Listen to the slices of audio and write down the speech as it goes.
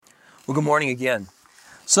Well, good morning again.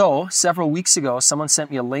 So, several weeks ago, someone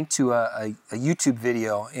sent me a link to a YouTube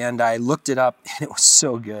video, and I looked it up, and it was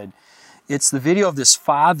so good. It's the video of this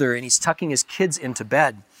father, and he's tucking his kids into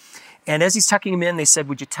bed. And as he's tucking them in, they said,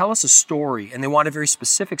 would you tell us a story? And they wanted a very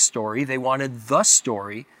specific story. They wanted the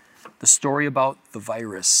story about the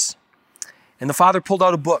virus. And the father pulled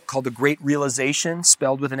out a book called The Great Realization,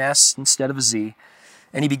 spelled with an S instead of a Z,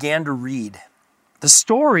 and he began to read. The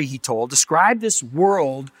story, he told, described this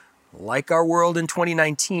world like our world in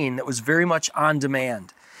 2019 that was very much on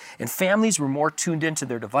demand. And families were more tuned into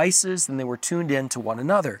their devices than they were tuned in to one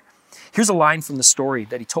another. Here's a line from the story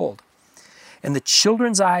that he told. And the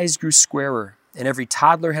children's eyes grew squarer, and every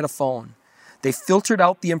toddler had a phone. They filtered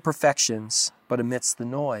out the imperfections, but amidst the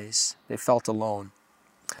noise, they felt alone.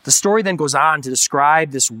 The story then goes on to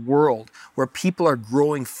describe this world where people are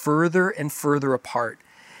growing further and further apart.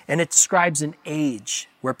 And it describes an age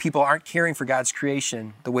where people aren't caring for God's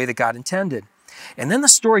creation the way that God intended. And then the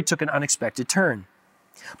story took an unexpected turn.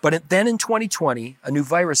 But then in 2020, a new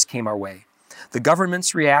virus came our way. The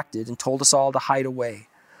governments reacted and told us all to hide away.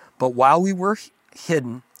 But while we were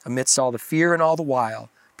hidden, amidst all the fear and all the while,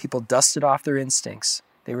 people dusted off their instincts.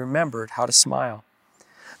 They remembered how to smile.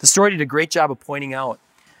 The story did a great job of pointing out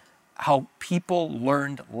how people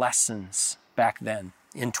learned lessons back then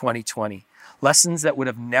in 2020. Lessons that would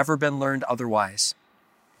have never been learned otherwise.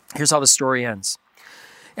 Here's how the story ends.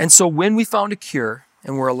 And so when we found a cure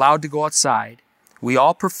and were allowed to go outside, we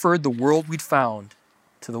all preferred the world we'd found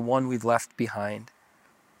to the one we'd left behind.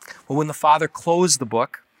 Well, when the father closed the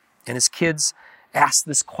book, and his kids asked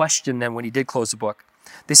this question then when he did close the book,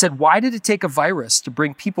 they said, why did it take a virus to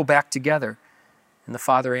bring people back together? And the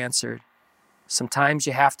father answered, sometimes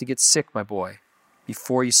you have to get sick, my boy,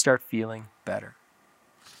 before you start feeling better.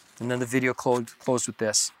 And then the video closed with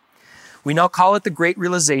this. We now call it the Great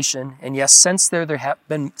Realization, and yes, since then there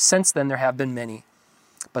have been many.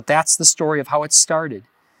 But that's the story of how it started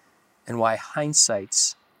and why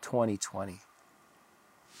hindsight's 2020.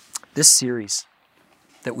 This series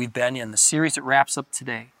that we've been in, the series that wraps up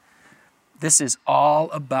today, this is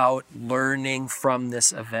all about learning from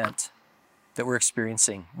this event that we're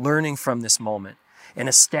experiencing, learning from this moment, and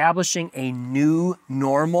establishing a new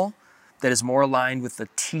normal that is more aligned with the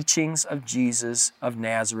teachings of Jesus of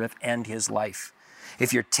Nazareth and his life.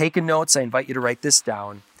 If you're taking notes, I invite you to write this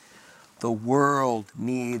down. The world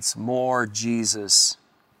needs more Jesus.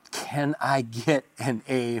 Can I get an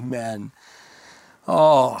amen?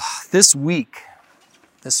 Oh, this week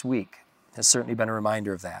has certainly been a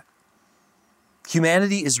reminder of that.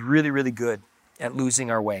 Humanity is really, really good at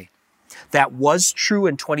losing our way. That was true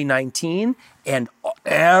in 2019 and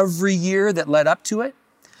every year that led up to it.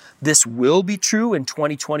 This will be true in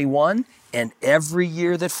 2021 and every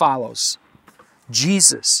year that follows.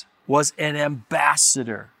 Jesus was an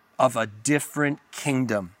ambassador of a different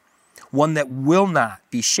kingdom, one that will not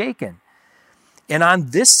be shaken. And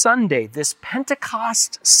on this Sunday, this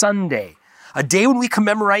Pentecost Sunday, a day when we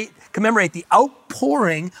commemorate the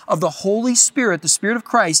outpouring of the Holy Spirit, the Spirit of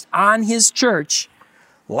Christ, on his church,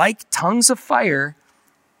 like tongues of fire,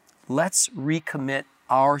 let's recommit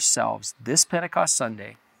ourselves this Pentecost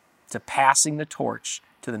Sunday to passing the torch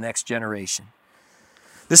to the next generation.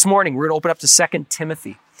 This morning, we're going to open up to 2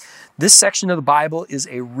 Timothy. This section of the Bible is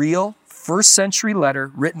a real first century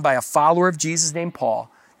letter written by a follower of Jesus named Paul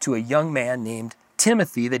to a young man named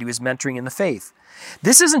Timothy that he was mentoring in the faith.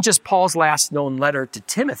 This isn't just Paul's last known letter to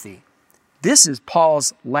Timothy. This is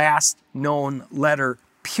Paul's last known letter,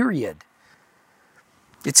 period.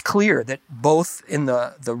 It's clear that both in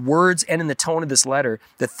the words and in the tone of this letter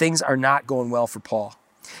that things are not going well for Paul.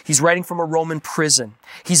 He's writing from a Roman prison.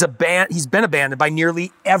 He's been abandoned by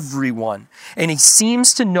nearly everyone, and he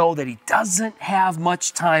seems to know that he doesn't have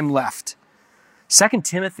much time left. 2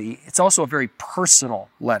 Timothy, it's also a very personal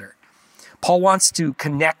letter. Paul wants to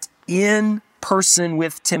connect in person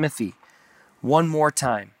with Timothy one more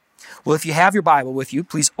time. Well, if you have your Bible with you,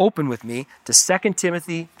 please open with me to 2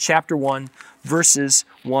 Timothy chapter 1, verses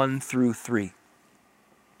 1 through 3.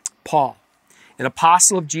 Paul, an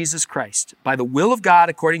apostle of Jesus Christ, by the will of God,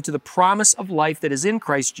 according to the promise of life that is in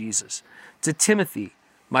Christ Jesus, to Timothy,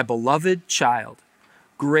 my beloved child,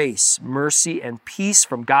 grace, mercy, and peace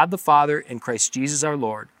from God the Father and Christ Jesus our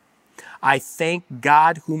Lord. I thank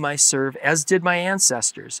God whom I serve, as did my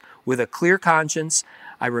ancestors, with a clear conscience.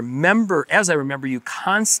 As I remember you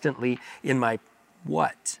constantly in my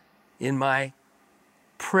what? In my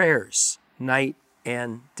prayers, night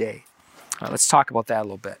and day. Let's talk about that a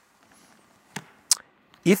little bit.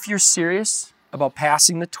 If you're serious about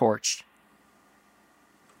passing the torch,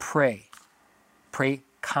 pray. Pray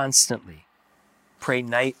constantly. Pray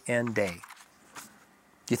night and day.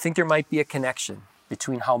 Do you think there might be a connection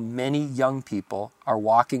between how many young people are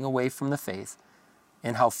walking away from the faith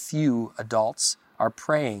and how few adults are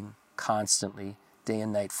praying constantly, day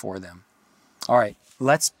and night for them? All right,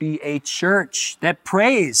 let's be a church that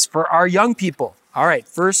prays for our young people. All right,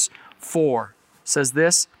 verse 4 says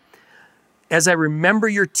this, "As I remember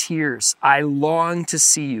your tears, I long to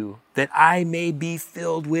see you, that I may be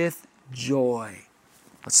filled with joy."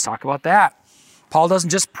 Let's talk about that. Paul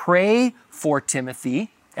doesn't just pray for Timothy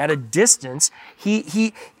at a distance.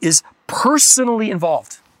 He is personally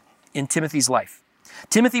involved in Timothy's life.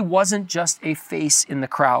 Timothy wasn't just a face in the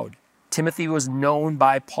crowd. Timothy was known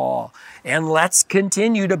by Paul. And let's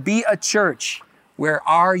continue to be a church where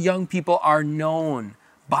our young people are known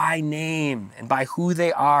by name and by who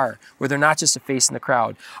they are, where they're not just a face in the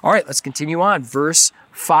crowd. All right, let's continue on. Verse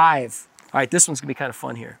 5. All right, this one's going to be kind of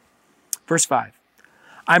fun here. Verse 5.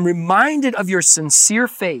 "I'm reminded of your sincere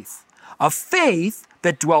faith, a faith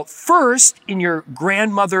that dwelt first in your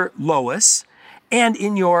grandmother Lois and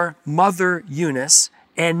in your mother Eunice,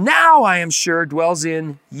 and now I am sure dwells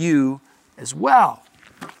in you as well."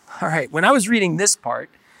 All right, when I was reading this part,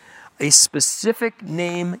 a specific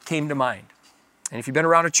name came to mind. And if you've been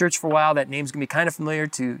around a church for a while, that name's going to be kind of familiar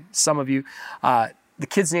to some of you. The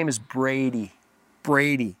kid's name is Brady.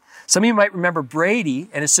 Brady. Some of you might remember Brady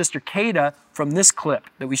and his sister Kada from this clip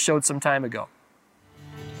that we showed some time ago.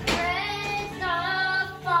 Praise the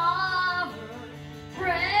Father,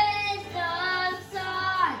 praise the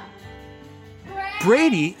Son.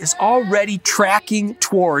 Brady is already tracking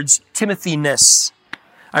towards Timothy-ness.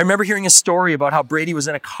 I remember hearing a story about how Brady was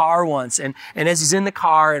in a car once, and as he's in the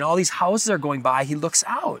car and all these houses are going by, he looks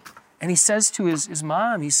out and he says to his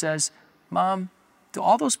mom, he says, "Mom, do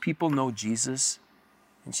all those people know Jesus?"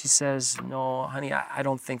 And she says, "No, honey, I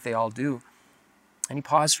don't think they all do." And he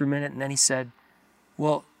paused for a minute and then he said,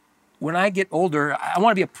 "Well, when I get older, I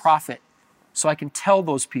want to be a prophet so I can tell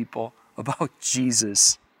those people about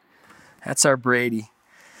Jesus." That's our Brady.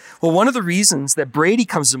 Well, one of the reasons that Brady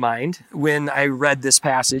comes to mind when I read this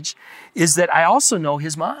passage is that I also know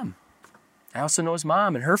his mom. I also know his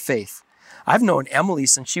mom and her faith. I've known Emily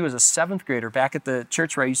since she was a 7th grader back at the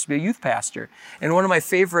church where I used to be a youth pastor. And one of my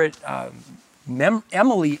favorite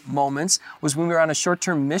Emily moments was when we were on a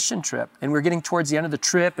short-term mission trip and we were getting towards the end of the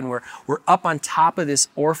trip and we're up on top of this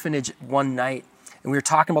orphanage one night and we were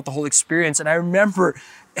talking about the whole experience. And I remember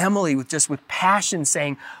Emily with passion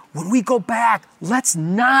saying, "When we go back, let's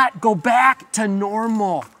not go back to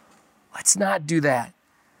normal. Let's not do that."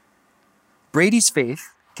 Brady's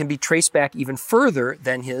faith can be traced back even further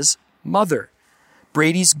than his mother.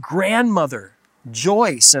 Brady's grandmother,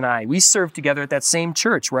 Joyce, and we served together at that same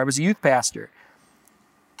church where I was a youth pastor.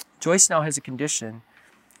 Joyce now has a condition.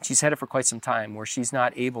 She's had it for quite some time where she's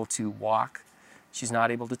not able to walk, she's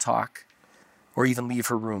not able to talk, or even leave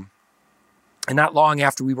her room. And not long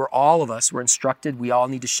after all of us were instructed we all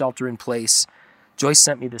need to shelter in place, Joyce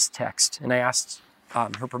sent me this text, and I asked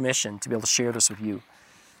her permission to be able to share this with you.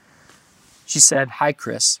 She said, "Hi,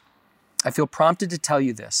 Chris. I feel prompted to tell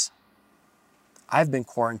you this. I've been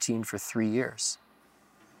quarantined for 3 years.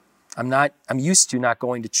 I'm used to not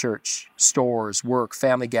going to church, stores, work,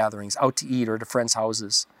 family gatherings, out to eat, or to friends'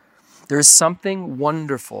 houses. There is something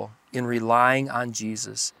wonderful in relying on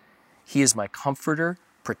Jesus. He is my comforter,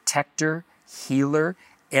 protector, healer,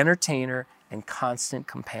 entertainer, and constant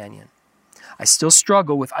companion. I still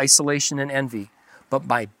struggle with isolation and envy, but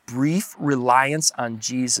my brief reliance on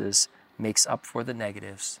Jesus makes up for the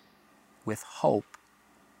negatives. With hope,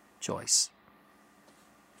 Joyce."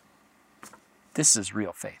 This is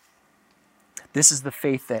real faith. This is the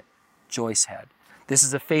faith that Joyce had. This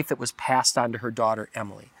is the faith that was passed on to her daughter,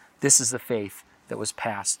 Emily. This is the faith that was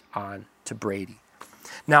passed on to Brady.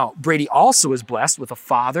 Now, Brady also is blessed with a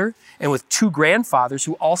father and with 2 grandfathers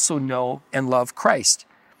who also know and love Christ.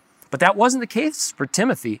 But that wasn't the case for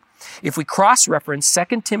Timothy. If we cross-reference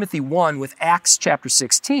 2 Timothy 1 with Acts chapter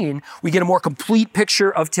 16, we get a more complete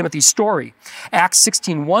picture of Timothy's story. Acts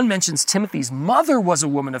 16:1 mentions Timothy's mother was a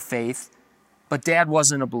woman of faith, but dad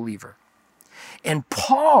wasn't a believer. And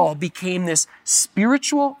Paul became this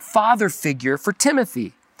spiritual father figure for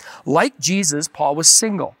Timothy. Like Jesus, Paul was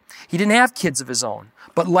single. He didn't have kids of his own.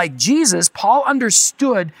 But like Jesus, Paul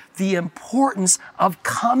understood the importance of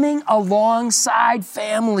coming alongside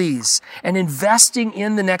families and investing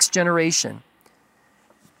in the next generation.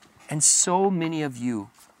 And so many of you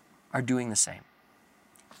are doing the same.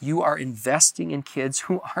 You are investing in kids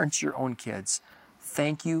who aren't your own kids.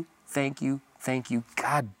 Thank you, thank you, thank you.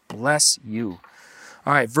 God bless you.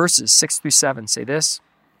 All right, verses 6 through 7 say this.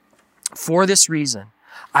 "For this reason,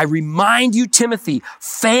 I remind you, Timothy,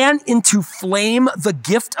 fan into flame the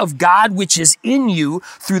gift of God which is in you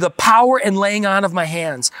through the power and laying on of my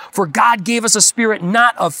hands. For God gave us a spirit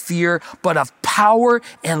not of fear, but of power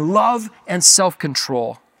and love and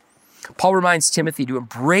self-control. Paul reminds Timothy to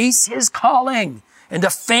embrace his calling and to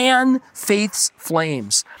fan faith's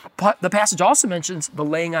flames. But the passage also mentions the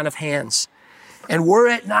laying on of hands. And were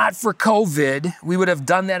it not for COVID, we would have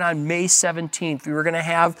done that on May 17th. We were going to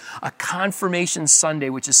have a confirmation Sunday,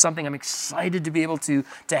 which is something I'm excited to be able to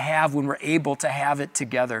have when we're able to have it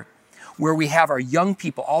together, where we have our young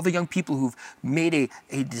people, all the young people who've made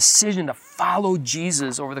a decision to follow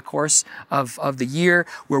Jesus over the course of the year,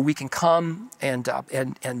 where we can come and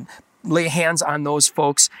lay hands on those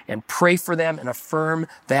folks and pray for them and affirm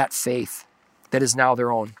that faith that is now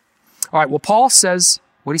their own. All right, well, Paul says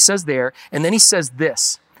what he says there, and then he says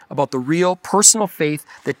this about the real personal faith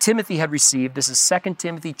that Timothy had received. This is 2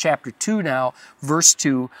 Timothy chapter 2 now, verse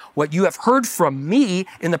 2. What you have heard from me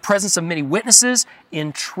in the presence of many witnesses,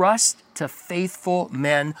 entrust to faithful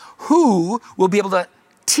men who will be able to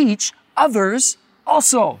teach others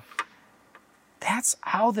also. That's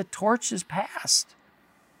how the torch is passed.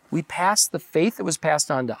 We pass the faith that was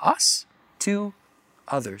passed on to us to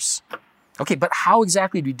others. Okay, but how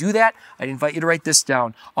exactly do we do that? I'd invite you to write this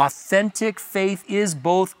down. Authentic faith is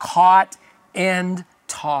both caught and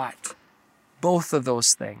taught. Both of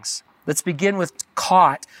those things. Let's begin with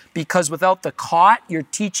caught, because without the caught, your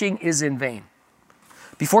teaching is in vain.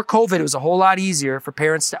 Before COVID, it was a whole lot easier for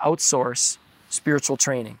parents to outsource spiritual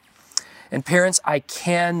training. And parents, I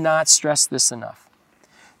cannot stress this enough.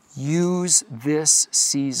 Use this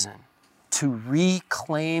season to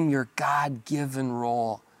reclaim your God-given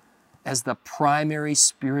role as the primary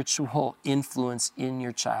spiritual influence in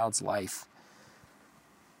your child's life.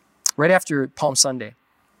 Right after Palm Sunday,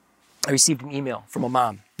 I received an email from a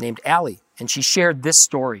mom named Allie, and she shared this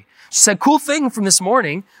story. She said, cool thing from this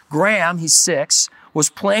morning, Graham, he's 6, was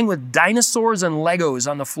playing with dinosaurs and Legos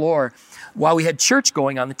on the floor while we had church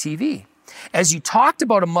going on the TV. As you talked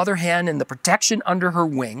about a mother hen and the protection under her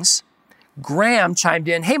wings, Graham chimed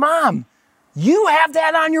in, hey, Mom, you have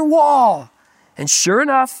that on your wall. And sure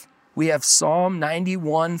enough, we have Psalm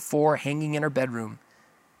 91:4 hanging in our bedroom.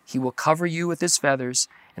 He will cover you with his feathers,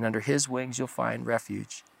 and under his wings you'll find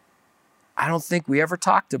refuge. I don't think we ever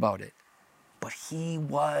talked about it, but he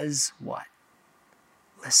was what?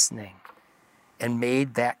 Listening, and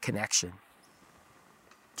made that connection.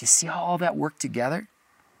 Do you see how all that worked together?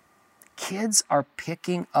 Kids are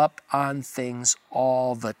picking up on things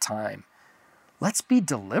all the time. Let's be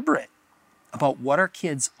deliberate about what our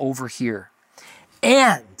kids overhear.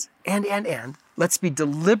 And let's be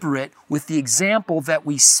deliberate with the example that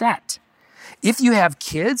we set. If you have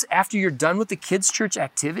kids, after you're done with the kids' church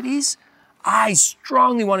activities, I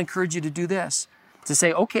strongly want to encourage you to do this. To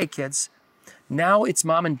say, okay, kids, now it's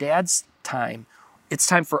mom and dad's time. It's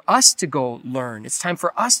time for us to go learn. It's time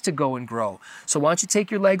for us to go and grow. So why don't you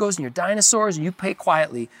take your Legos and your dinosaurs and you play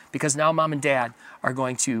quietly, because now mom and dad are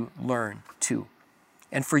going to learn too.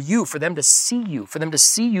 And for them to see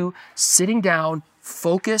you sitting down,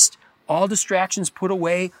 focused, all distractions put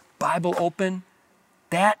away, Bible open,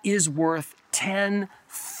 that is worth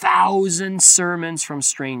 10,000 sermons from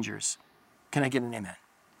strangers. Can I get an amen?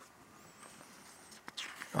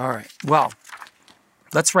 All right, well,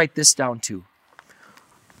 let's write this down too.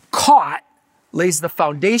 Caught lays the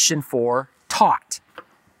foundation for taught.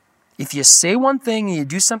 If you say one thing and you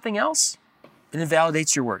do something else, it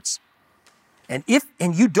invalidates your words. And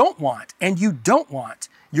you don't want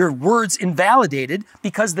your words invalidated,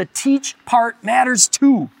 because the teach part matters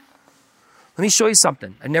too. Let me show you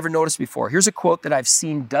something I've never noticed before. Here's a quote that I've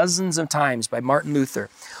seen dozens of times by Martin Luther.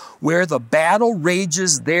 Where the battle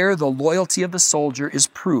rages, there the loyalty of the soldier is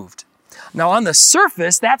proved. Now, on the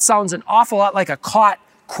surface, that sounds an awful lot like a caught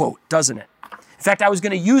quote, doesn't it? In fact, I was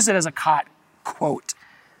going to use it as a caught quote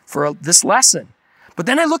for this lesson. But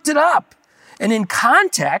then I looked it up. And in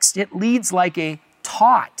context, it leads like a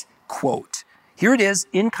taught quote. Here it is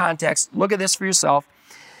in context. Look at this for yourself.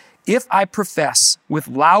 If I profess with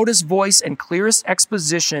loudest voice and clearest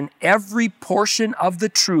exposition every portion of the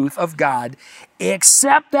truth of God,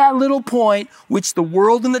 except that little point which the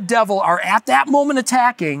world and the devil are at that moment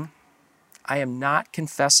attacking, I am not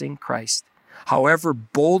confessing Christ. However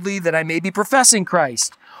boldly that I may be professing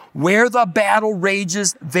Christ, where the battle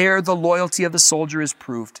rages, there the loyalty of the soldier is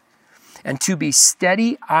proved. And to be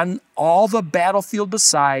steady on all the battlefield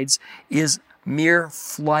besides is mere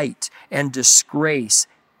flight and disgrace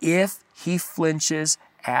if he flinches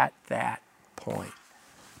at that point.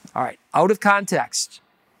 All right, out of context,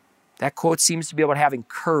 that quote seems to be about having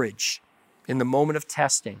courage in the moment of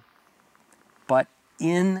testing. But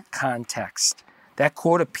in context. That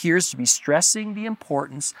quote appears to be stressing the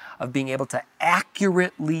importance of being able to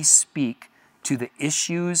accurately speak to the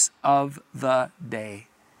issues of the day.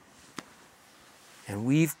 And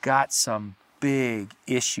we've got some big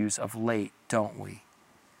issues of late, don't we?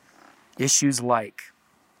 Issues like,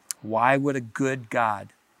 why would a good God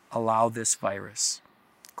allow this virus?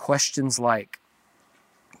 Questions like,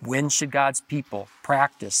 when should God's people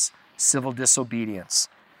practice civil disobedience?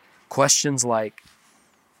 Questions like,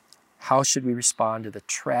 how should we respond to the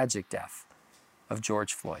tragic death of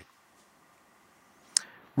George Floyd?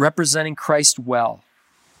 Representing Christ well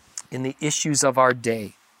in the issues of our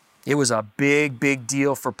day. It was a big, big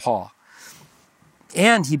deal for Paul.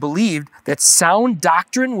 And he believed that sound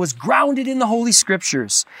doctrine was grounded in the Holy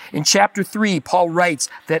Scriptures. In chapter 3, Paul writes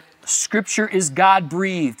that Scripture is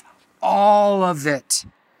God-breathed, all of it.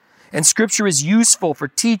 And Scripture is useful for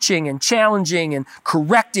teaching and challenging and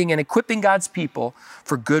correcting and equipping God's people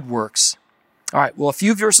for good works. All right, well, a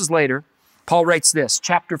few verses later, Paul writes this,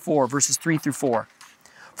 chapter 4, verses 3 through 4.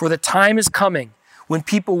 For the time is coming when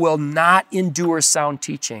people will not endure sound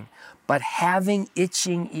teaching, but having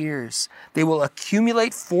itching ears, they will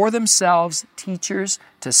accumulate for themselves teachers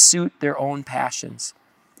to suit their own passions,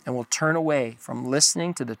 and will turn away from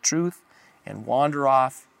listening to the truth and wander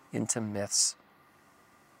off into myths.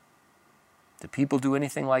 Do people do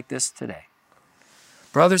anything like this today?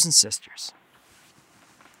 Brothers and sisters,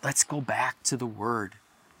 let's go back to the Word.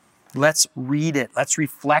 Let's read it. Let's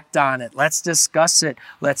reflect on it. Let's discuss it.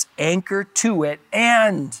 Let's anchor to it,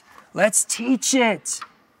 and let's teach it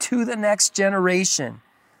to the next generation.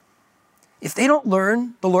 If they don't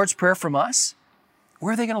learn the Lord's Prayer from us,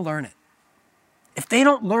 where are they going to learn it? If they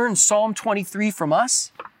don't learn Psalm 23 from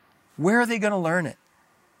us, where are they going to learn it?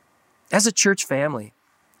 As a church family,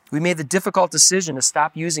 we made the difficult decision to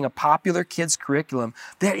stop using a popular kids curriculum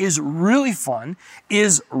that is really fun,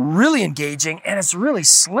 is really engaging, and it's really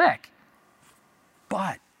slick.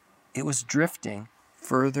 But it was drifting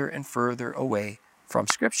further and further away from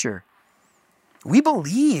Scripture. We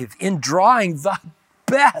believe in drawing the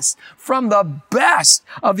best from the best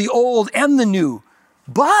of the old and the new.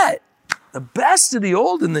 But the best of the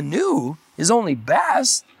old and the new is only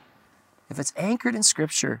best if it's anchored in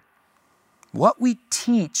Scripture. What we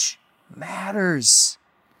teach matters.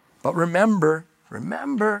 But remember,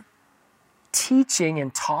 teaching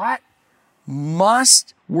and taught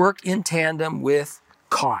must work in tandem with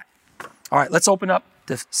caught. All right, let's open up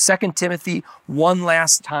to 2 Timothy one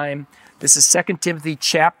last time. This is 2 Timothy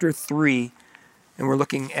chapter 3, and we're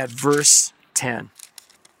looking at verse 10.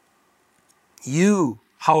 You,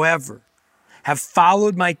 however, have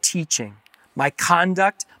followed my teaching, my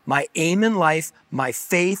conduct, my aim in life, my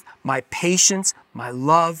faith, my patience, my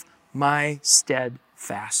love, my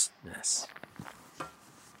steadfastness. Do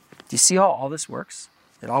you see how all this works?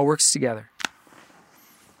 It all works together.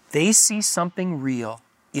 They see something real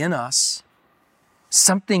in us,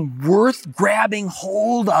 something worth grabbing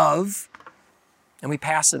hold of, and we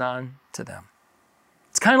pass it on to them.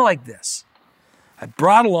 It's kind of like this. I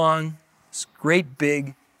brought along this great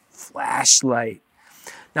big flashlight.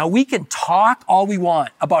 Now, we can talk all we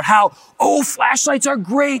want about how, flashlights are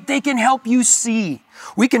great. They can help you see.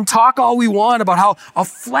 We can talk all we want about how a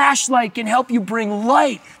flashlight can help you bring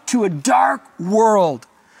light to a dark world.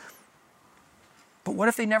 But what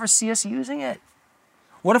if they never see us using it?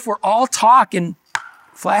 What if we're all talk and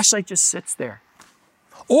flashlight just sits there?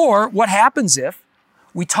 Or what happens if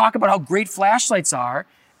we talk about how great flashlights are,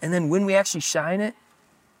 and then when we actually shine it,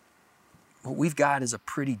 what we've got is a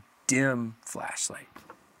pretty dim flashlight.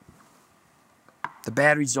 The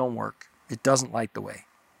batteries don't work. It doesn't light the way.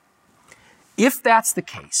 If that's the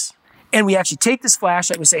case, and we actually take this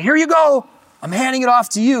flashlight and we say, here you go, I'm handing it off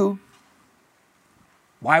to you,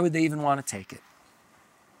 why would they even want to take it?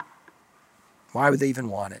 Why would they even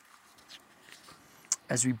want it?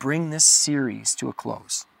 As we bring this series to a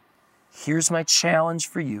close, here's my challenge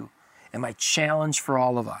for you and my challenge for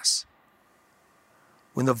all of us.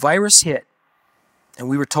 When the virus hit and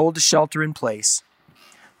we were told to shelter in place,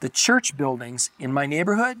 the church buildings in my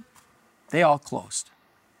neighborhood, they all closed.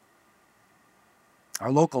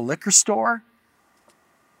 Our local liquor store,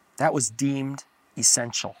 that was deemed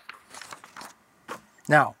essential.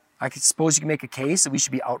 Now, I suppose you can make a case that we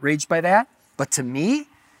should be outraged by that, but to me,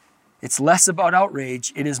 it's less about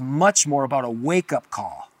outrage. It is much more about a wake-up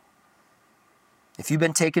call. If you've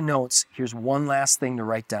been taking notes, here's one last thing to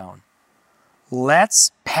write down.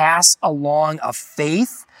 Let's pass along a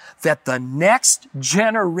faith that the next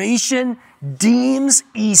generation deems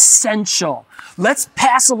essential. Let's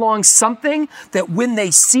pass along something that when they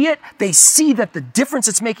see it, they see that the difference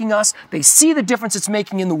it's making us, they see the difference it's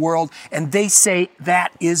making in the world, and they say,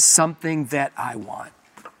 that is something that I want.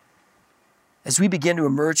 As we begin to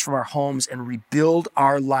emerge from our homes and rebuild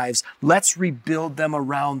our lives, let's rebuild them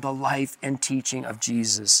around the life and teaching of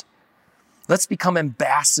Jesus. Let's become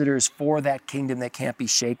ambassadors for that kingdom that can't be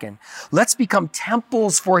shaken. Let's become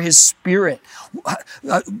temples for his Spirit,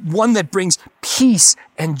 one that brings peace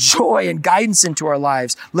and joy and guidance into our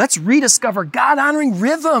lives. Let's rediscover God-honoring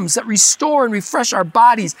rhythms that restore and refresh our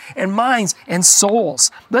bodies and minds and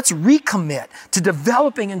souls. Let's recommit to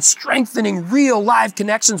developing and strengthening real live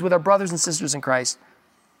connections with our brothers and sisters in Christ.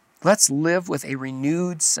 Let's live with a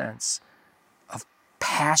renewed sense of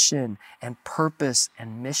passion and purpose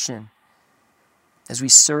and mission as we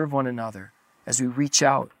serve one another, as we reach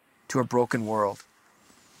out to a broken world.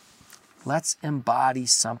 Let's embody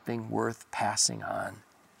something worth passing on,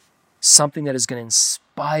 something that is going to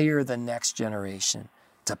inspire the next generation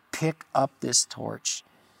to pick up this torch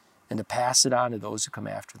and to pass it on to those who come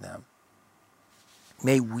after them.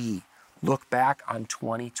 May we look back on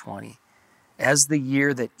 2020 as the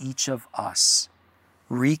year that each of us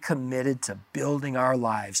recommitted to building our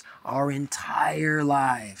lives, our entire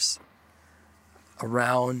lives,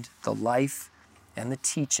 around the life and the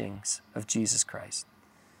teachings of Jesus Christ.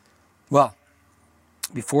 Well,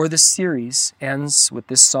 before this series ends with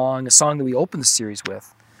this song, a song that we open the series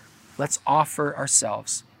with, let's offer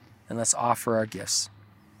ourselves and let's offer our gifts.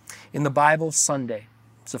 In the Bible, Sunday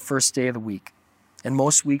is the first day of the week. And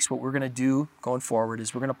most weeks, what we're going to do going forward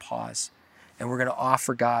is we're going to pause and we're going to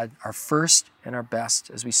offer God our first and our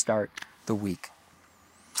best as we start the week.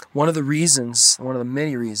 One of the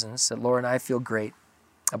many reasons that Laura and I feel great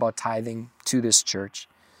about tithing to this church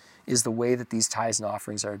is the way that these tithes and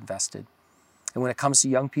offerings are invested. And when it comes to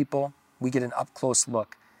young people, we get an up-close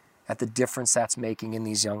look at the difference that's making in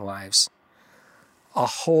these young lives. A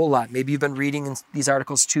whole lot. Maybe you've been reading these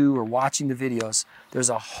articles too or watching the videos. There's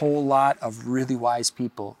a whole lot of really wise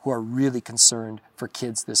people who are really concerned for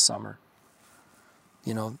kids this summer.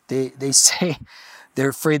 You know, they say they're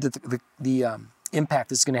afraid that the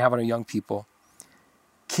impact it's going to have on our young people.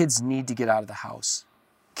 Kids need to get out of the house.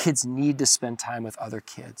 Kids need to spend time with other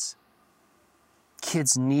kids.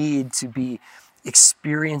 Kids need to be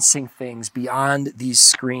experiencing things beyond these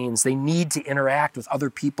screens. They need to interact with other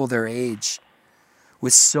people their age.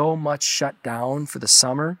 With so much shut down for the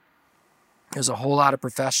summer, there's a whole lot of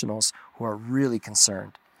professionals who are really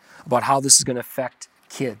concerned about how this is going to affect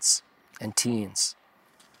kids and teens.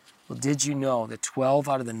 Well, did you know that 12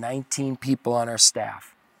 out of the 19 people on our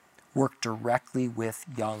staff work directly with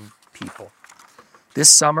young people? This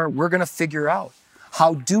summer, we're going to figure out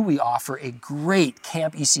how do we offer a great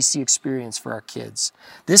Camp ECC experience for our kids.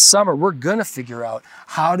 This summer, we're going to figure out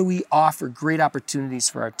how do we offer great opportunities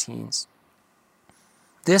for our teens.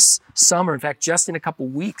 This summer, in fact, just in a couple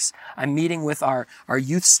weeks, I'm meeting with our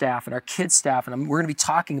youth staff and our kids staff, and we're going to be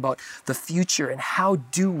talking about the future and how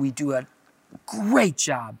do we do a great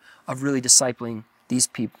job of really discipling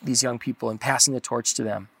these young people and passing the torch to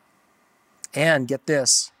them. And get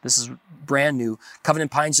this is brand new.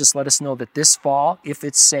 Covenant Pines just let us know that this fall, if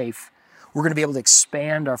it's safe, we're going to be able to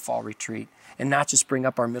expand our fall retreat and not just bring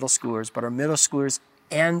up our middle schoolers, but our middle schoolers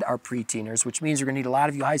and our pre-teeners, which means we're going to need a lot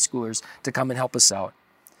of you high schoolers to come and help us out.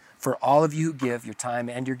 For all of you who give your time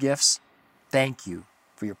and your gifts, thank you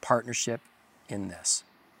for your partnership in this.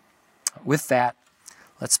 With that,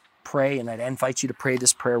 let's pray, and I'd invite you to pray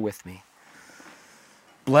this prayer with me.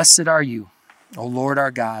 Blessed are you, O Lord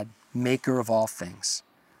our God, maker of all things.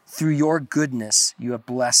 Through your goodness, you have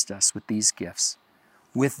blessed us with these gifts.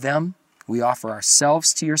 With them, we offer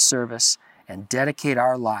ourselves to your service and dedicate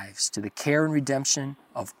our lives to the care and redemption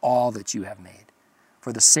of all that you have made.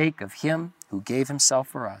 For the sake of him who gave himself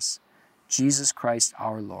for us, Jesus Christ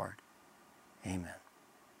our Lord. Amen.